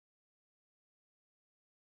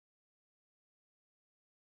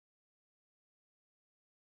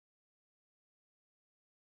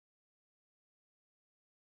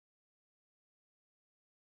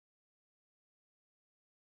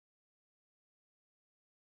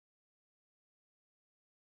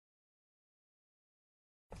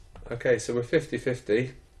Okay, so we're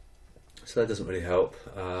 50-50, so that doesn't really help,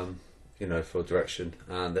 you know, for direction.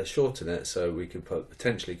 And they're shorting it, so we could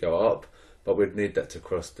potentially go up, but we'd need that to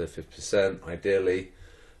cross the 50% ideally.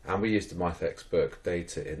 And we use the MyFXBook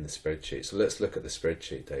data in the spreadsheet. So let's look at the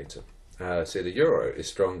spreadsheet data. See, the euro is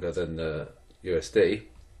stronger than the USD,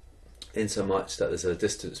 in so much that there's a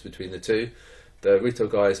distance between the two. The retail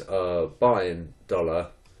guys are buying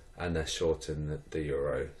dollar and they're shorting the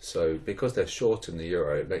euro. So because they're shorting the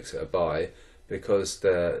euro, it makes it a buy. Because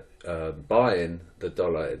they're buying the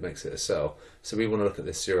dollar, it makes it a sell. So we want to look at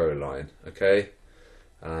this zero line, okay?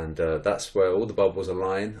 And that's where all the bubbles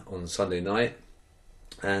align on Sunday night.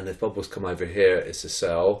 And if bubbles come over here, it's a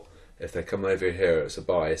sell. If they come over here, it's a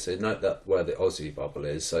buy. So note that where the Aussie bubble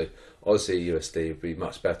is. So Aussie USD would be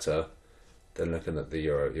much better than looking at the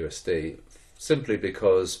Euro USD, simply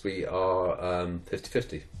because we are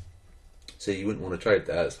 50-50. So you wouldn't want to trade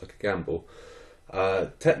there, it's like a gamble.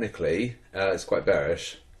 Technically, it's quite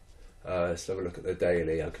bearish. Let's have a look at the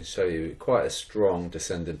daily. I can show you quite a strong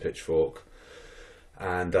descending pitchfork.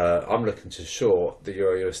 And I'm looking to short the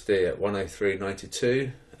Euro USD at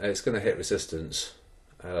 103.92. It's going to hit resistance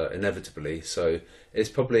inevitably. So it's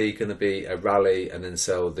probably going to be a rally and then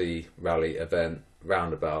sell the rally event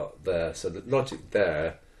roundabout there. So the logic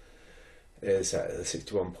there is at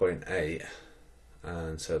 61.8.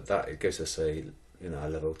 And so that it gives us a a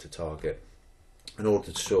level to target in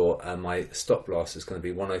order to short, and my stop loss is going to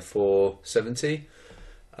be 104.70.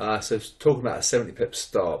 So talking about a 70 pip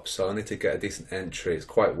stop, so I need to get a decent entry. It's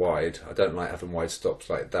quite wide. I don't like having wide stops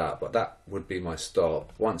like that, but that would be my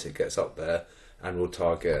stop once it gets up there, and we'll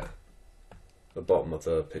target the bottom of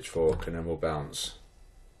the pitchfork and then we'll bounce.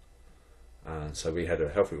 And so we had a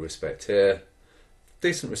healthy respect here,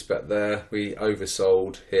 decent respect there. We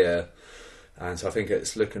oversold here. And so I think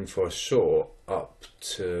it's looking for a short up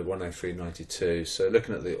to 103.92. So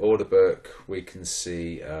looking at the order book, we can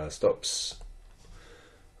see stops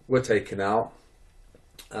were taken out,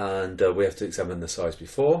 and we have to examine the size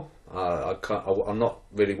before. I'm not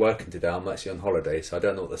really working today. I'm actually on holiday, so I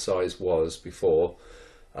don't know what the size was before.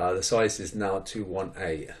 The size is now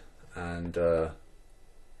 218, and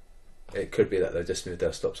it could be that they just moved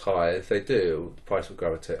their stops higher. If they do, the price will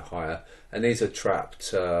gravitate higher. And these are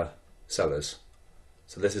trapped sellers,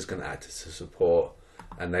 so this is going to act as a support,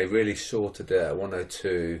 and they really shorted it at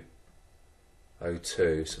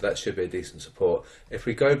 102.02, so that should be a decent support. If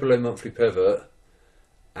we go below monthly pivot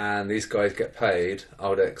and these guys get paid, I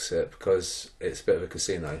would exit, because it's a bit of a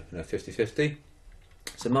casino, 50-50.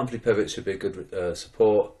 So monthly pivot should be a good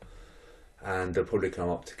support, and they'll probably come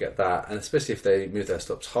up to get that, and especially if they move their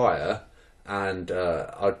stops higher. And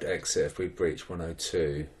I'd exit if we breach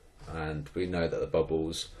 102, and we know that the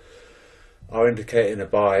bubbles are indicating a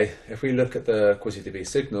buy. If we look at the QuasiDB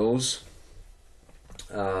signals,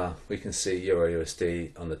 we can see Euro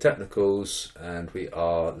USD on the technicals, and we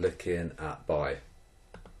are looking at buy.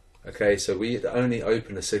 Okay, so we only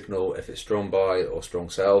open a signal if it's strong buy or strong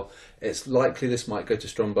sell. It's likely this might go to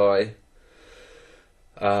strong buy,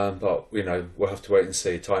 but we'll have to wait and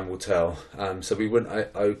see. Time will tell. So we wouldn't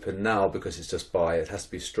open now because it's just buy. It has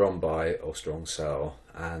to be strong buy or strong sell,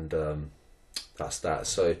 and that's that.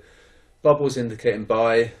 So bubbles indicating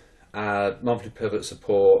buy, monthly pivot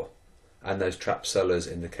support, and those trap sellers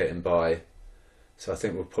indicating buy. So I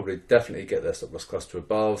think we'll probably definitely get their stop loss cluster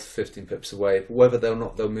above 15 pips away, but whether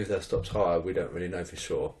they'll move their stops higher, we don't really know for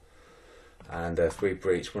sure. And if we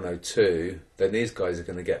breach 102, then these guys are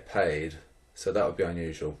going to get paid, so that would be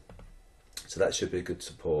unusual. So that should be a good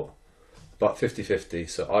support, but 50-50.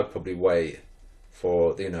 So I'd probably wait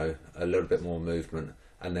for a little bit more movement,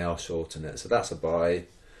 and they are shorting it, so that's a buy.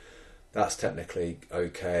 That's technically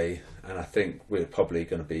okay, and I think we're probably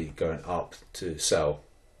going to be going up to sell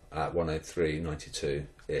at 103.92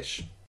 ish.